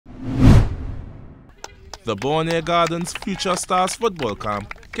The Bonnier Gardens Future Stars Football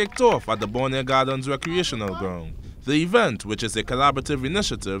Camp kicked off at the Bonnier Gardens Recreational Ground. The event, which is a collaborative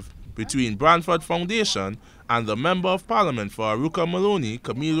initiative between Branford Foundation and the Member of Parliament for Arouca Maloney,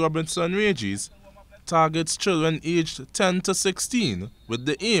 Camile Regis, targets children aged 10 to 16 with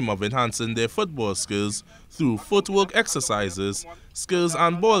the aim of enhancing their football skills through footwork exercises, skills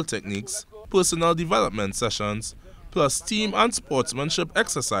and ball techniques, personal development sessions, plus team and sportsmanship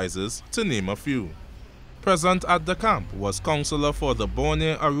exercises, to name a few. Present at the camp was Councillor for the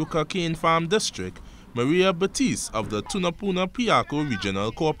Bonnier Arouca Cane Farm District, Maria Batiste of the Tunapuna Piarco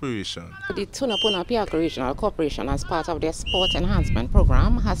Regional Corporation. The Tunapuna Piarco Regional Corporation, as part of their sport enhancement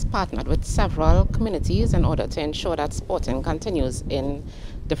program, has partnered with several communities in order to ensure that sporting continues in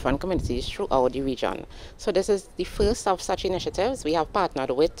different communities throughout the region. So this is the first of such initiatives. We have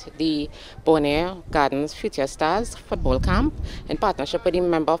partnered with the Bonnier Gardens Future Stars Football Camp in partnership with the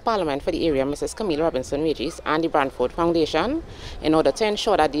Member of Parliament for the area, Mrs. Camile Regis, and the Branford Foundation, in order to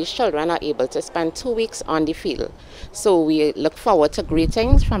ensure that these children are able to spend 2 weeks on the field. So we look forward to great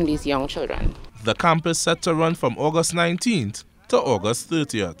things from these young children. The camp is set to run from August 19th to August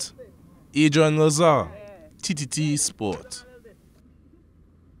 30th. Adrian Lazar, TTT Sport.